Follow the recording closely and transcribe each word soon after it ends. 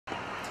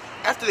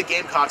After the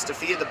Gamecocks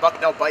defeated the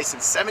Bucknell Bison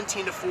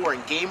 17-4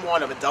 in Game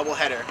 1 of a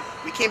doubleheader,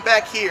 we came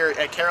back here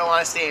at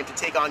Carolina Stadium to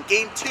take on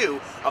Game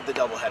 2 of the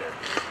doubleheader.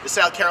 The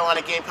South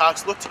Carolina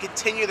Gamecocks look to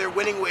continue their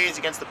winning ways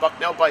against the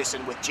Bucknell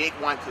Bison with Jake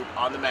Wynkoop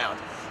on the mound.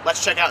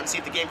 Let's check out and see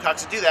if the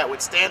Gamecocks do that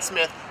with Stan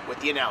Smith with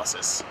the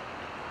analysis.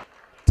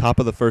 Top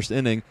of the first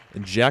inning,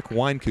 and Jack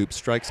Wynkoop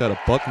strikes out a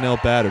Bucknell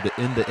batter to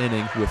end the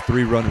inning with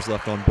 3 runners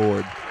left on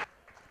board.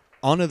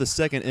 On to the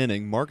second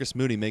inning, Marcus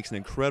Mooney makes an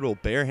incredible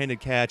barehanded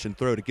catch and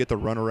throw to get the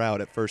runner out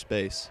at first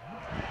base.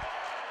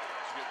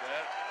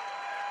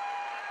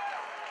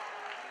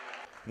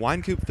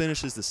 Wynkoop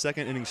finishes the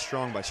second inning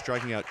strong by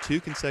striking out 2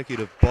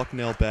 consecutive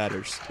Bucknell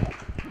batters.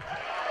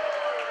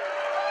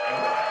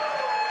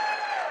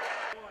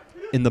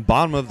 In the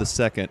bottom of the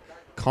second,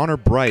 Connor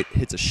Bright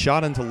hits a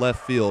shot into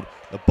left field.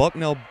 The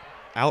Bucknell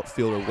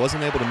outfielder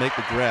wasn't able to make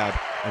the grab,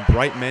 and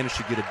Bright managed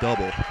to get a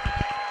double.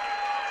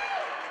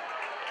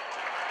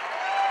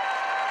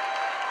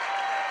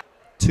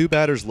 2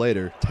 batters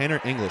later, Tanner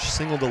English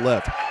singled to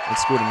left and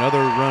scored another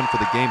run for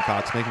the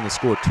Gamecocks, making the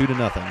score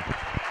 2-0.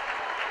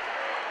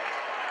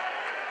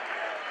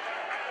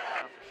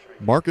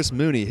 Marcus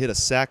Mooney hit a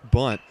sac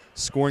bunt,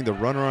 scoring the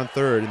runner on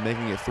third and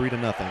making it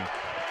 3-0.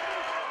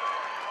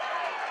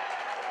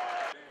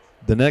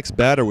 The next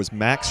batter was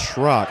Max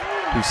Schrock,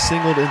 who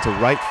singled into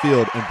right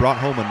field and brought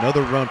home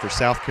another run for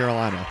South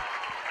Carolina.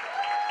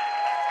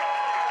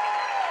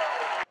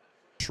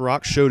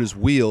 Schrock showed his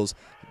wheels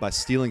by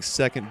stealing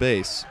second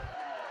base.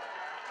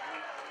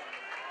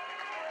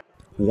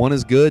 1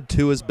 is good,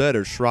 2 is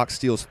better. Schrock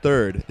steals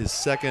third, his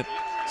second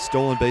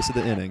stolen base of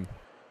the inning.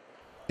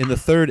 In the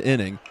third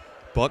inning,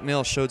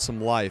 Bucknell showed some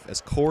life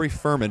as Corey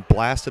Furman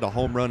blasted a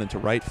home run into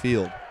right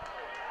field.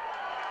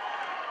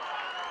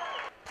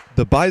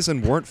 The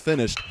Bison weren't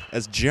finished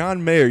as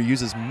John Mayer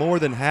uses more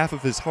than half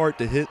of his heart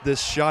to hit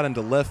this shot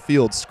into left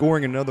field,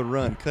 scoring another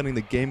run, cutting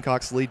the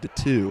Gamecocks' lead to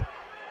 2.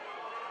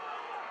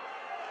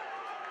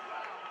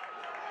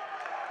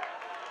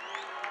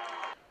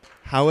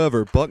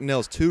 However,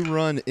 Bucknell's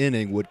 2-run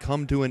inning would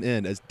come to an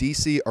end as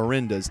D.C.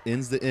 Arendas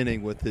ends the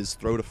inning with his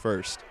throw to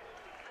first.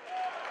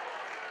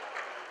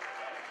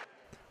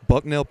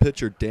 Bucknell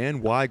pitcher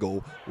Dan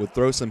Weigel would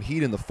throw some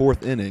heat in the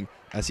 4th inning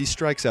as he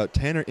strikes out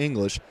Tanner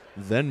English,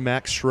 then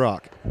Max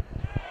Schrock.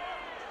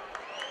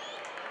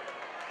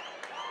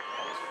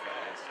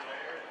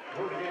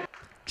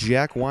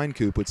 Jack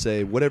Wynkoop would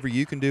say, "Whatever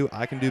you can do,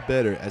 I can do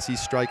better," as he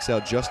strikes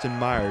out Justin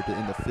Meyer to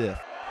end the 5th.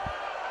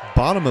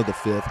 Bottom of the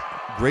 5th,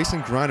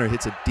 Grayson Griner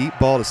hits a deep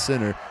ball to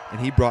center, and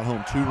he brought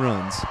home 2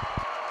 runs,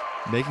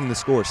 making the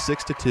score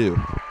 6-2.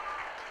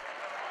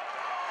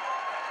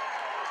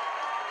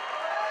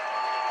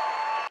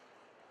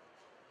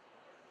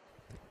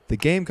 The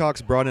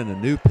Gamecocks brought in a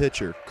new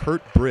pitcher,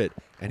 Kurt Britt,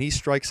 and he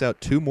strikes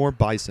out 2 more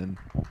Bison.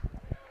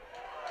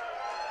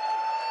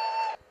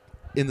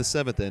 In the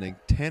 7th inning,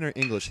 Tanner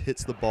English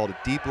hits the ball to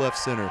deep left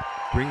center,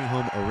 bringing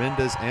home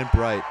Arendas and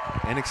Bright,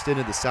 and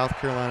extended the South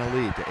Carolina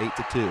lead to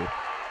 8-2.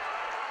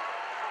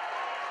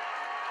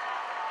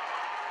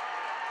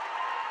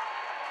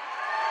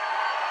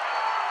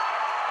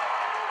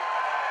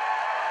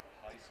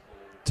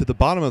 To the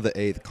bottom of the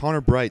 8th,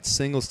 Connor Bright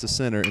singles to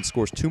center and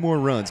scores 2 more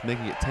runs,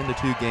 making it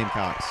 10-2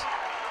 Gamecocks.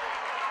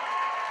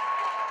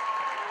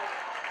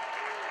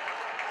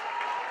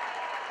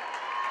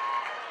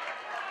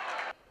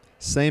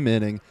 Same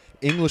inning,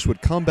 English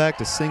would come back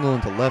to single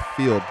into left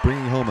field,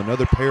 bringing home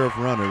another pair of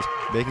runners,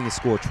 making the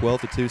score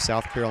 12-2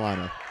 South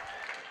Carolina.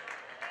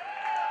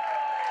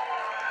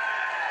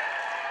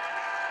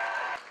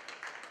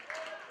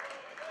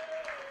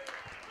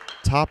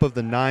 Top of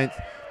the 9th,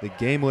 the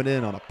game went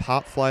in on a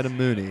pop fly to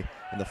Mooney,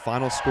 and the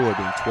final score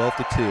being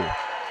 12-2.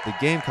 The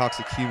Gamecocks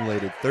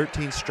accumulated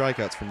 13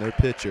 strikeouts from their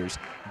pitchers.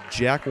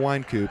 Jack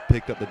Wynkoop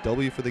picked up the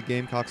W for the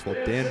Gamecocks, while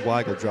Dan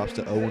Weigel drops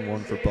to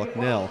 0-1 for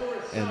Bucknell,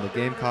 and the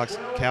Gamecocks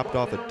capped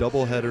off a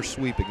doubleheader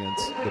sweep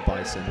against the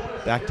Bison.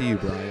 Back to you,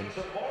 Brian.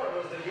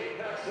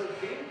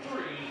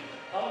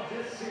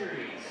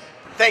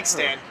 Thanks,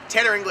 Stan.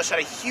 Tanner English had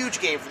a huge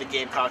game for the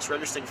Gamecocks,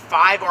 registering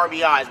 5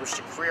 RBIs, which is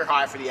a career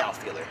high for the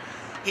outfielder.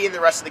 He and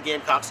the rest of the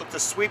Gamecocks look to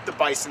sweep the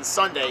Bison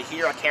Sunday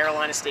here at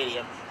Carolina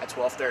Stadium at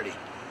 12:30.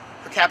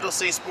 For Capital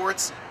City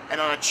Sports,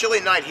 and on a chilly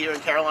night here in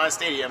Carolina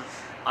Stadium,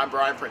 I'm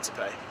Brian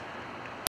Principe.